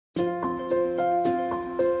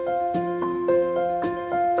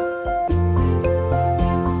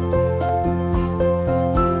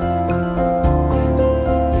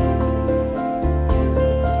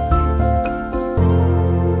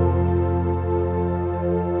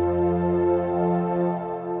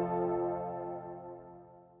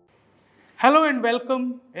Hello and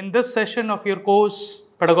welcome in this session of your course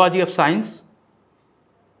Pedagogy of Science.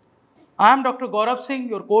 I am Dr. Gaurav Singh,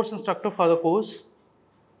 your course instructor for the course.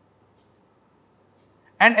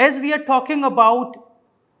 And as we are talking about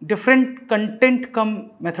different content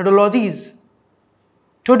methodologies,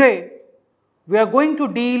 today we are going to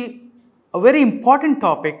deal a very important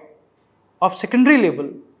topic of secondary level,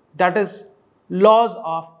 that is laws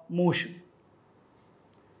of motion.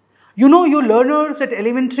 You know, you learners at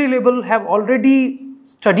elementary level have already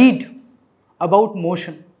studied about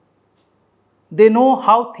motion. They know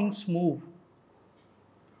how things move.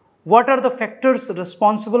 What are the factors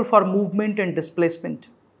responsible for movement and displacement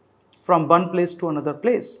from one place to another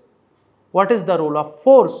place? What is the role of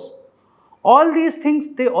force? All these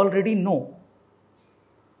things they already know.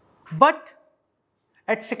 But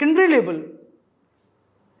at secondary level,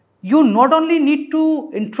 you not only need to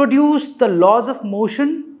introduce the laws of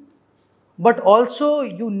motion, but also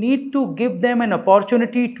you need to give them an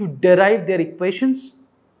opportunity to derive their equations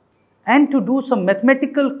and to do some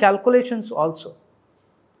mathematical calculations also.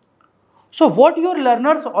 So what your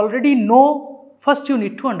learners already know, first you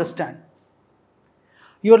need to understand.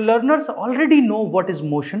 Your learners already know what is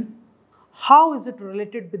motion, how is it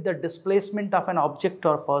related with the displacement of an object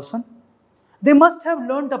or person. They must have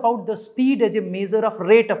learned about the speed as a measure of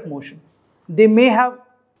rate of motion. They may have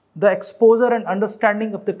the exposure and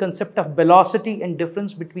understanding of the concept of velocity and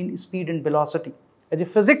difference between speed and velocity. As a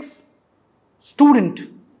physics student,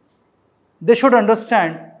 they should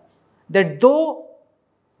understand that though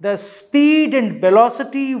the speed and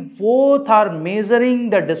velocity both are measuring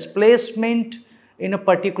the displacement in a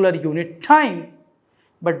particular unit time,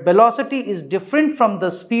 but velocity is different from the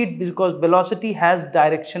speed because velocity has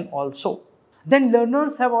direction also. Then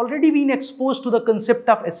learners have already been exposed to the concept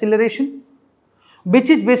of acceleration,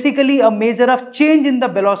 which is basically a measure of change in the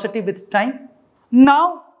velocity with time.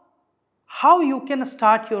 Now, how you can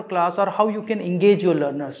start your class or how you can engage your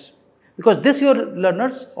learners? Because this your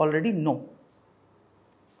learners already know.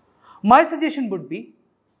 My suggestion would be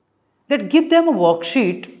that give them a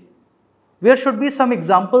worksheet where should be some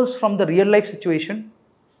examples from the real life situation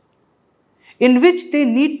in which they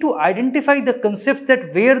need to identify the concepts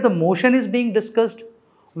that where the motion is being discussed,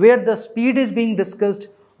 where the speed is being discussed,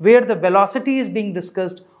 where the velocity is being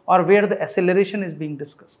discussed, or where the acceleration is being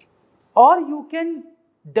discussed. Or you can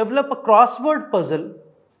develop a crossword puzzle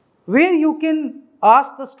where you can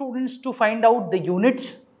ask the students to find out the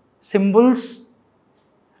units, symbols,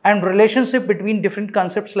 and relationship between different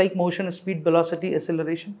concepts like motion, speed, velocity,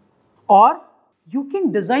 acceleration. Or you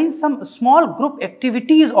can design some small group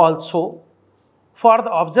activities also for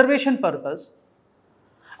the observation purpose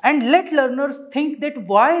and let learners think that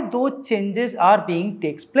why those changes are being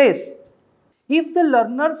takes place. If the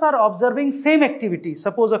learners are observing same activity,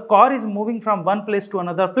 suppose a car is moving from one place to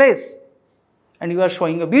another place and you are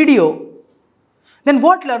showing a video, then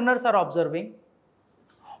what learners are observing?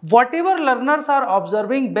 Whatever learners are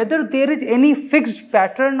observing, whether there is any fixed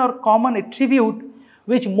pattern or common attribute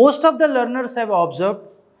which most of the learners have observed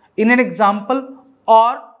in an example,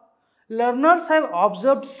 or learners have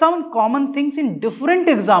observed some common things in different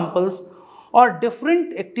examples or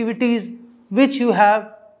different activities which you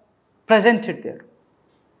have presented there.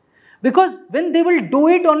 Because when they will do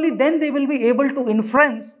it, only then they will be able to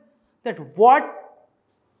inference that what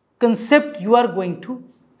concept you are going to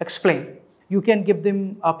explain. You can give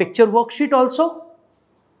them a picture worksheet also,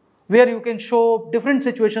 where you can show different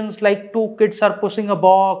situations like two kids are pushing a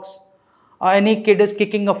box, any kid is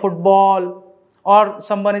kicking a football, or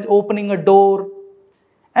someone is opening a door,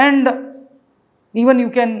 and even you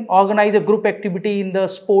can organize a group activity in the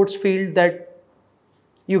sports field that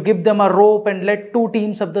you give them a rope and let two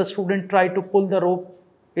teams of the student try to pull the rope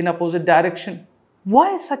in opposite direction.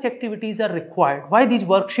 Why such activities are required? Why these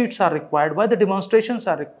worksheets are required? Why the demonstrations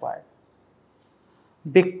are required?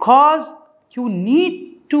 Because you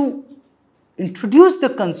need to introduce the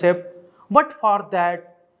concept, but for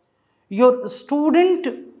that your student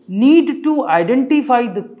need to identify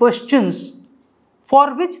the questions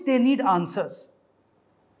for which they need answers.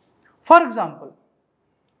 For example,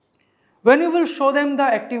 when you will show them the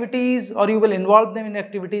activities or you will involve them in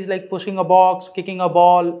activities like pushing a box, kicking a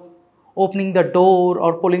ball, opening the door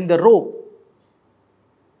or pulling the rope,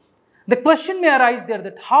 the question may arise there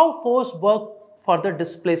that how force works for the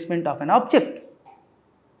displacement of an object.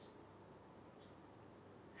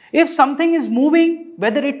 If something is moving,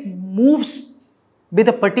 whether it moves with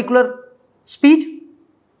a particular speed,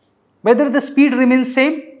 whether the speed remains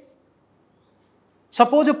same.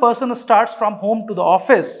 Suppose a person starts from home to the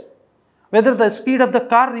office, whether the speed of the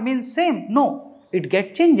car remains same? No, it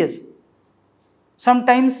gets changes.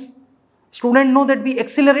 Sometimes Students know that we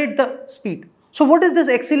accelerate the speed. So what is this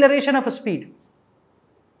acceleration of a speed?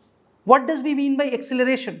 What does we mean by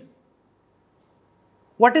acceleration?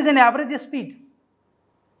 What is an average speed?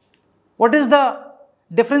 What is the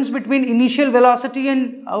difference between initial velocity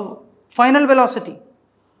and final velocity?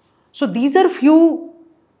 So these are few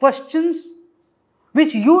questions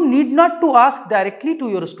which you need not to ask directly to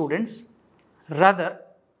your students. Rather,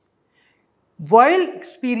 while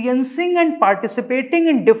experiencing and participating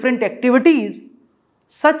in different activities,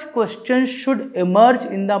 such questions should emerge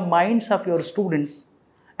in the minds of your students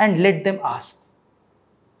and let them ask.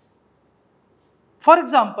 For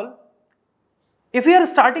example, if we are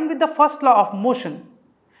starting with the first law of motion,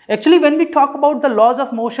 actually when we talk about the laws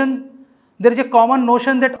of motion, there is a common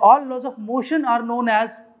notion that all laws of motion are known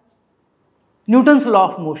as Newton's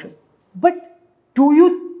law of motion. But do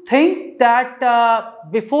you think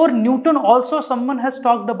that before Newton also someone has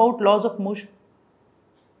talked about laws of motion?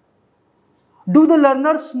 Do the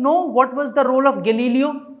learners know what was the role of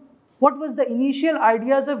Galileo? What was the initial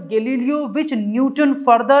ideas of Galileo which Newton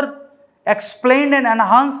further explained and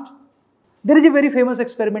enhanced? There is a very famous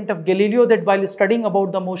experiment of Galileo that while studying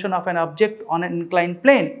about the motion of an object on an inclined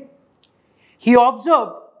plane, he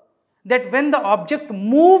observed that when the object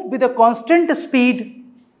moved with a constant speed,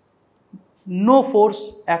 no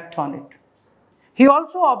force acts on it. He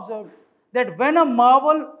also observed that when a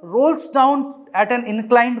marble rolls down at an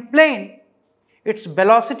inclined plane, its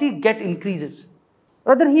velocity increases.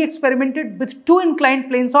 Rather, he experimented with two inclined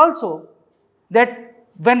planes also, that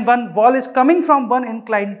when one ball is coming from one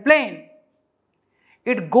inclined plane,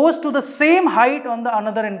 it goes to the same height on the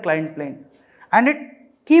another inclined plane, and it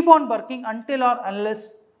keep on working until or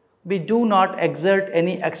unless we do not exert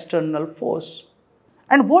any external force.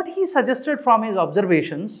 And what he suggested from his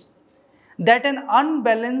observations, that an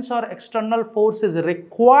unbalanced or external force is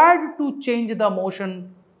required to change the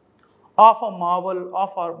motion of a marble,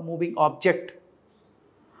 of a moving object,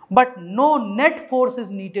 but no net force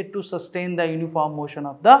is needed to sustain the uniform motion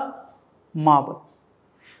of the marble.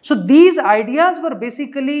 So these ideas were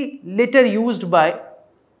basically later used by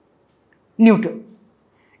Newton.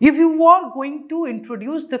 If you are going to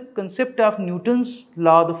introduce the concept of Newton's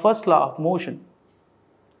law, the first law of motion,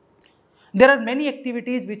 there are many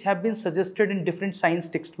activities which have been suggested in different science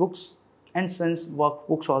textbooks and science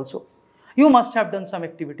workbooks also. You must have done some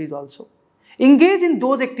activities also. Engage in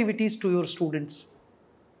those activities to your students.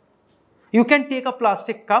 You can take a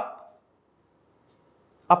plastic cup,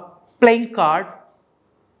 a playing card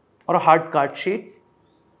or a hard card sheet,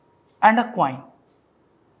 and a coin.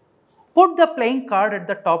 Put the playing card at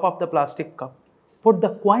the top of the plastic cup. Put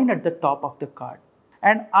the coin at the top of the card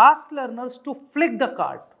and ask learners to flick the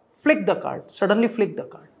card. Flick the card. Suddenly flick the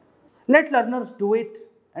card. Let learners do it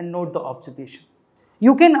and note the observation.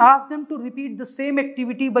 You can ask them to repeat the same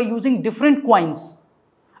activity by using different coins.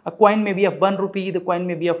 A coin may be of 1 rupee, the coin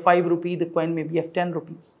may be of 5 rupee, the coin may be of 10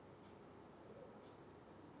 rupees.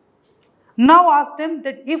 Now ask them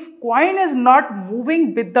that if coin is not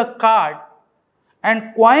moving with the card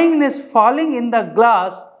and coin is falling in the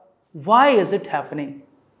glass, why is it happening?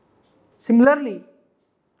 Similarly,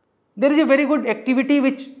 there is a very good activity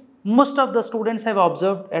which most of the students have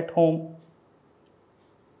observed at home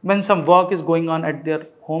when some work is going on at their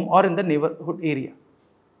home or in the neighborhood area.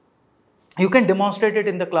 You can demonstrate it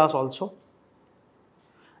in the class also.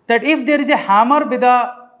 That if there is a hammer with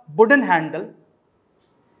a wooden handle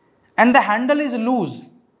and the handle is loose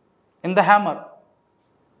in the hammer,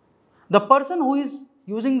 the person who is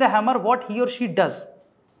using the hammer, what he or she does?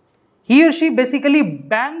 He or she basically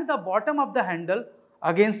bang the bottom of the handle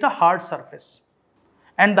against a hard surface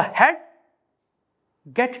and the head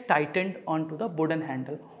get tightened onto the wooden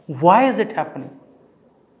handle. Why is it happening?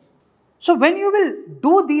 So when you will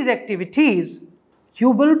do these activities, you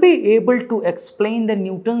will be able to explain the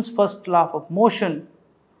Newton's first law of motion,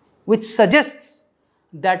 which suggests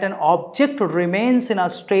that an object remains in a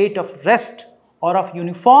state of rest or of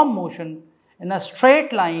uniform motion in a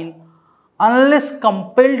straight line unless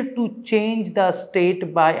compelled to change the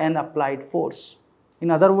state by an applied force.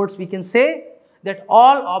 In other words, we can say that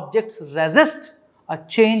all objects resist a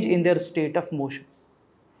change in their state of motion.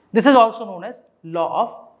 This is also known as law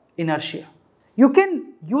of inertia. You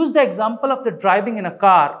can use the example of the driving in a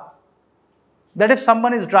car, that if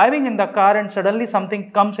someone is driving in the car and suddenly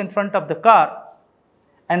something comes in front of the car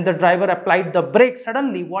and the driver applied the brake,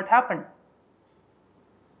 suddenly what happened?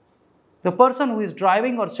 The person who is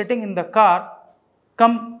driving or sitting in the car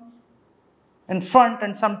come in front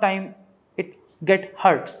and sometime it get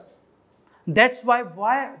hurts. That's why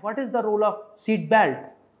what is the role of seat belt?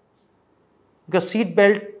 Because seat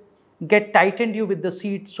belt get tightened you with the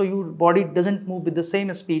seat so your body doesn't move with the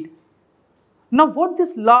same speed. Now what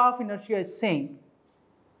this law of inertia is saying,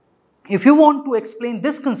 if you want to explain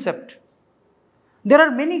this concept, there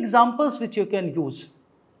are many examples which you can use.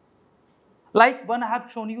 Like one I have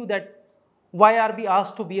shown you, that why are we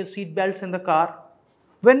asked to wear seat belts in the car?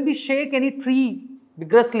 When we shake any tree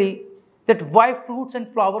vigorously, that why fruits and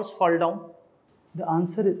flowers fall down? The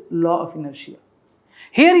answer is law of inertia.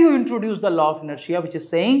 Here you introduce the law of inertia, which is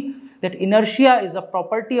saying that inertia is a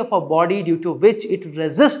property of a body due to which it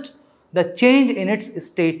resists the change in its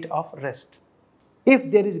state of rest.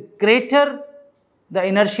 If there is greater the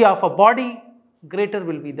inertia of a body, greater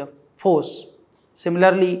will be the force.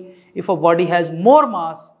 Similarly, if a body has more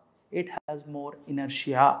mass, it has more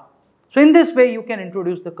inertia. So in this way, you can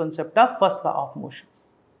introduce the concept of first law of motion.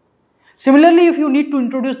 Similarly, if you need to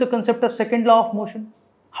introduce the concept of second law of motion,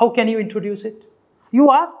 how can you introduce it?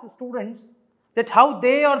 You ask the students that how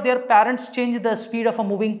they or their parents change the speed of a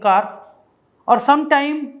moving car, or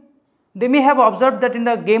sometime they may have observed that in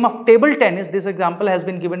the game of table tennis, this example has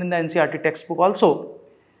been given in the NCERT textbook also,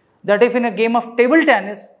 that if in a game of table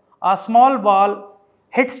tennis, a small ball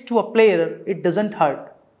hits to a player, it doesn't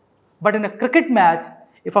hurt. But in a cricket match,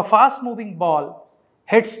 if a fast moving ball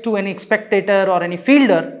hits to any spectator or any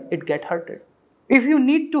fielder, it gets hurted. If you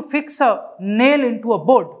need to fix a nail into a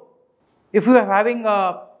board, if you are having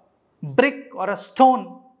a brick or a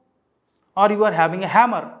stone, or you are having a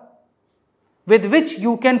hammer, with which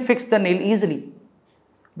you can fix the nail easily,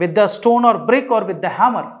 with the stone or brick or with the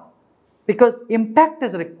hammer, because impact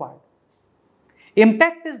is required.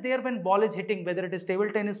 Impact is there when ball is hitting, whether it is table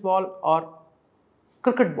tennis ball or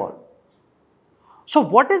cricket ball. So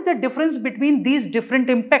what is the difference between these different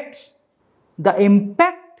impacts? The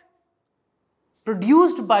impact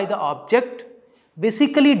produced by the object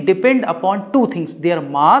basically depend upon two things, their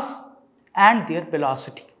mass and their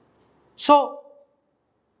velocity. So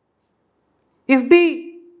if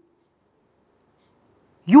we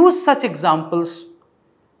use such examples,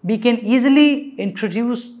 we can easily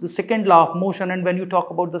introduce the second law of motion. And when you talk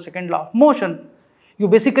about the second law of motion, you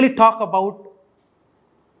basically talk about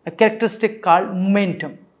a characteristic called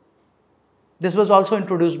momentum. This was also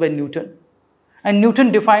introduced by Newton. And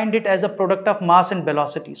Newton defined it as a product of mass and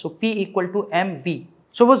velocity. So P equal to mv.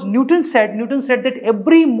 So what Newton said that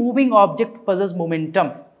every moving object possesses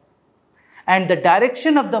momentum. And the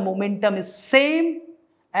direction of the momentum is same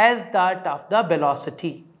as that of the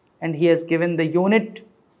velocity. And he has given the unit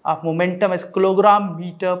of momentum as kilogram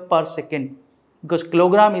meter per second. Because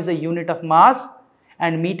kilogram is a unit of mass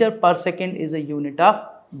and meter per second is a unit of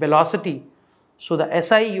velocity. So the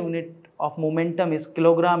SI unit of momentum is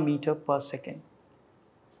kilogram meter per second.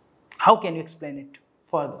 How can you explain it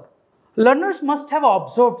further? Learners must have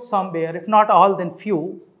observed somewhere, if not all then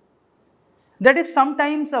few, that if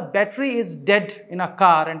sometimes a battery is dead in a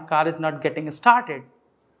car and car is not getting started,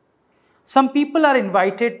 some people are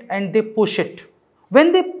invited and they push it.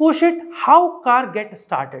 When they push it, how car gets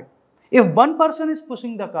started? If one person is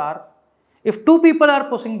pushing the car, if two people are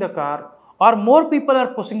pushing the car, or more people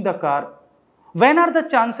are pushing the car, when are the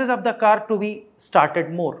chances of the car to be started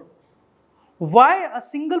more? Why a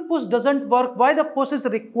single push doesn't work? Why the push is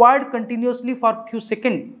required continuously for a few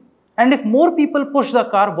seconds? And if more people push the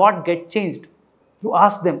car, what gets changed? You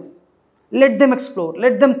ask them. Let them explore.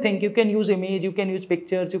 Let them think. You can use image, you can use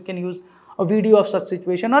pictures, you can use a video of such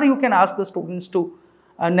situation, or you can ask the students to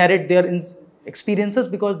narrate their experiences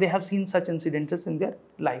because they have seen such incidents in their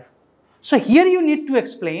life. So here you need to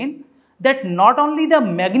explain that not only the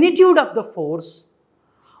magnitude of the force,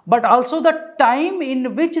 but also the time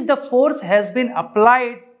in which the force has been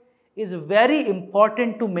applied is very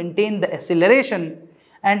important to maintain the acceleration.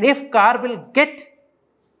 And if car will get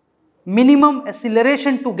minimum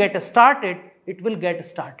acceleration to get started, it will get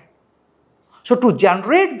started. So to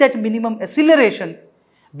generate that minimum acceleration,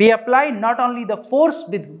 we apply not only the force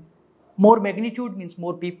with more magnitude, means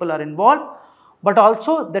more people are involved, but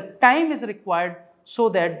also the time is required so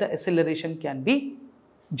that the acceleration can be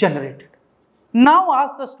generated. Now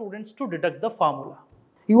ask the students to deduct the formula.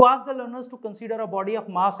 You ask the learners to consider a body of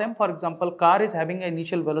mass m. For example, car is having an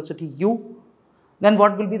initial velocity u. Then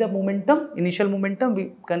what will be the momentum? Initial momentum,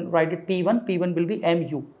 we can write it P1. P1 will be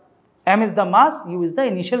mu. M is the mass, u is the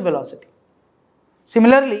initial velocity.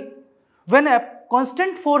 Similarly, when a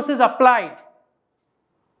constant force is applied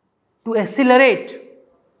to accelerate,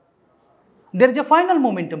 there is a final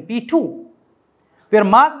momentum P2, where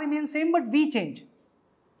mass remains same but v change.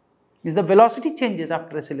 Means the velocity changes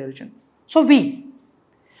after acceleration. So v.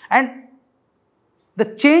 And the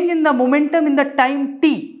change in the momentum in the time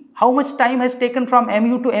t, how much time has taken from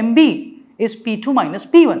mu to mb, is P2 minus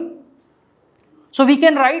P1. So we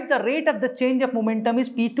can write the rate of the change of momentum is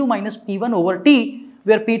P2 minus P1 over t,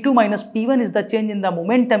 where P2 minus P1 is the change in the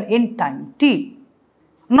momentum in time t.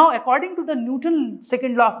 Now, according to the Newton's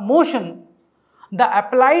second law of motion, the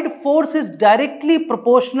applied force is directly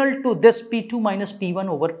proportional to this P2 minus P1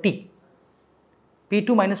 over t.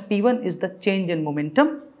 P2 minus P1 is the change in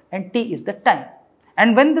momentum and t is the time.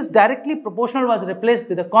 And when this directly proportional was replaced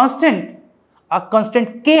with a constant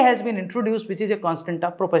k has been introduced, which is a constant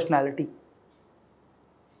of proportionality.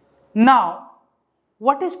 Now,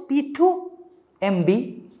 what is P2?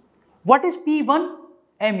 mb. What is P1?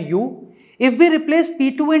 mu. If we replace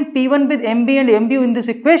P2 and P1 with mb and mu in this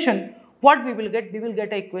equation, what we will get? We will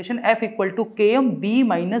get an equation F equal to Km b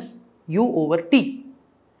minus u over t.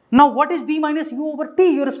 Now, what is b minus u over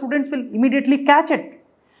t? Your students will immediately catch it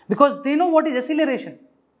because they know what is acceleration.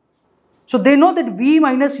 So, they know that v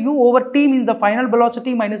minus u over t means the final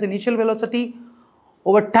velocity minus initial velocity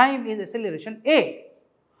over time is acceleration a.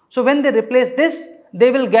 So, when they replace this,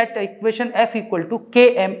 they will get the equation F equal to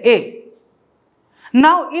Kma.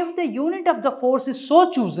 Now, if the unit of the force is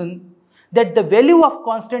so chosen that the value of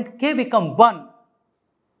constant k become 1,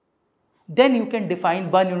 then you can define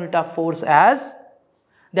one unit of force as,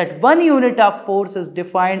 that one unit of force is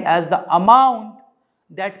defined as the amount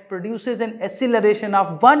that produces an acceleration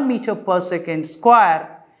of 1 meter per second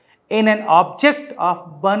square in an object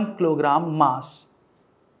of 1 kilogram mass.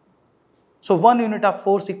 So, 1 unit of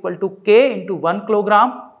force equal to k into 1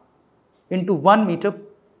 kilogram into 1 meter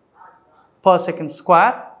per second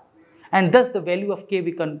square, and thus the value of k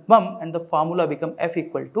become 1 and the formula become F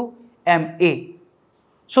equal to ma.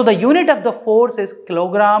 So, the unit of the force is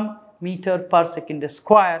kilogram meter per second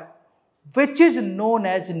square, which is known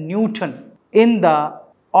as Newton. In the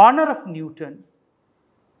honor of Newton,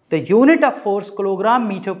 the unit of force kilogram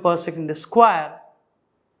meter per second square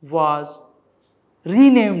was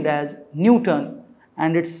renamed as Newton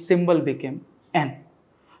and its symbol became N.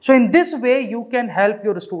 So, in this way you can help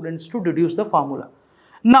your students to deduce the formula.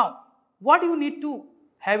 Now, what you need to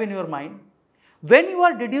have in your mind, when you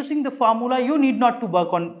are deducing the formula, you need not to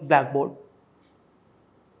work on blackboard.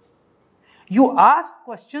 You ask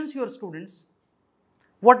questions your students,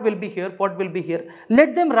 what will be here, what will be here,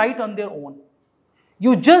 let them write on their own.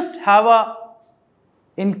 You just have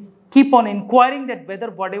keep on inquiring that whether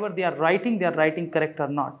whatever they are writing correct or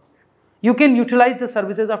not. You can utilize the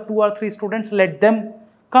services of 2 or 3 students, let them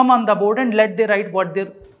come on the board and let they write what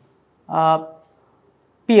their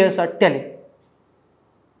peers are telling.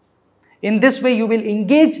 In this way, you will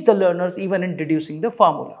engage the learners even in deducing the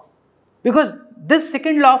formula. Because this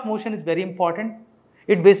second law of motion is very important.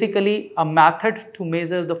 It basically a method to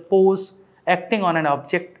measure the force acting on an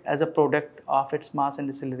object as a product of its mass and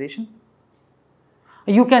acceleration.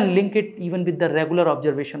 You can link it even with the regular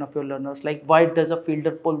observation of your learners, like why does a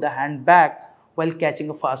fielder pull the hand back while catching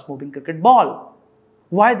a fast moving cricket ball?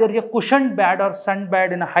 Why there is a cushioned pad or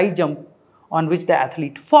sandpad in a high jump on which the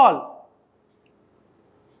athlete fall?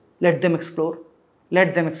 Let them explore,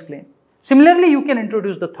 let them explain. Similarly, you can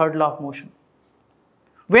introduce the third law of motion.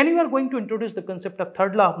 When you are going to introduce the concept of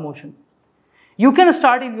third law of motion, you can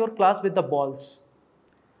start in your class with the balls.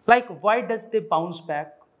 Like why does they bounce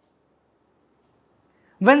back?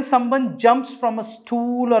 When someone jumps from a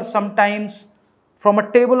stool or sometimes from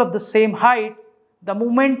a table of the same height, the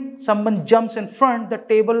moment someone jumps in front, the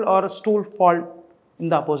table or a stool fall in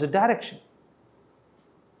the opposite direction.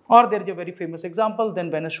 Or there is a very famous example,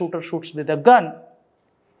 then when a shooter shoots with a gun,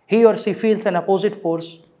 he or she feels an opposite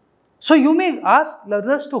force. So you may ask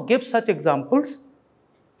learners to give such examples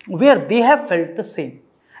where they have felt the same.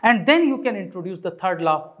 And then you can introduce the third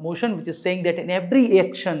law of motion, which is saying that in every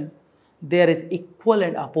action, there is equal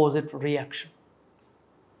and opposite reaction.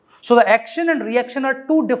 So the action and reaction are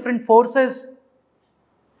two different forces.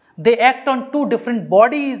 They act on two different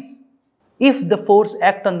bodies. If the force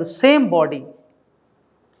acts on the same body,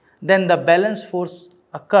 then the balance force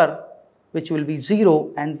occur, which will be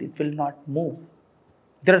 0 and it will not move.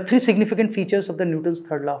 There are 3 significant features of the Newton's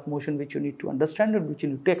third law of motion which you need to understand and which you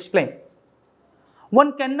need to explain.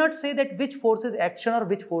 One cannot say that which force is action or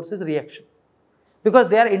which force is reaction, because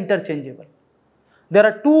they are interchangeable. There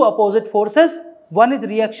are 2 opposite forces, one is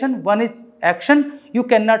reaction, one is action. You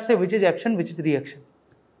cannot say which is action, which is reaction.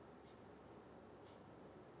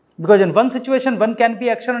 Because in one situation, one can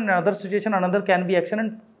be action, and in another situation, another can be action,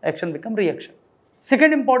 and action become reaction.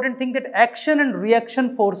 Second important thing, that action and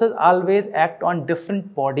reaction forces always act on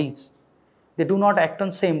different bodies. They do not act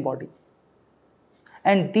on same body.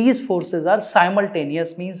 And these forces are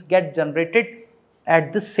simultaneous, means get generated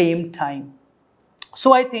at the same time.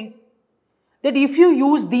 So I think that if you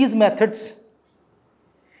use these methods,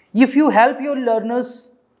 if you help your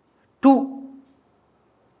learners to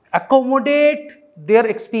accommodate their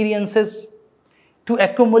experiences, to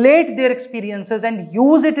accumulate their experiences and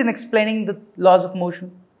use it in explaining the laws of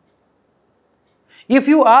motion. If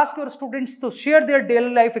you ask your students to share their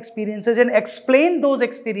daily life experiences and explain those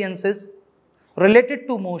experiences related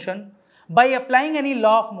to motion by applying any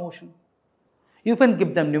law of motion, you can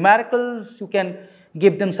give them numericals, you can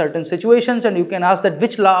give them certain situations, and you can ask that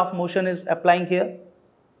which law of motion is applying here.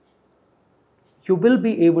 You will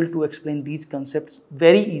be able to explain these concepts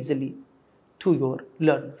very easily to your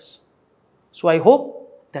learners. So I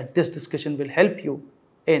hope that this discussion will help you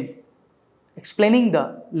in explaining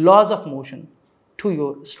the laws of motion to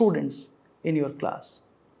your students in your class.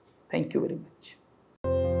 Thank you very much.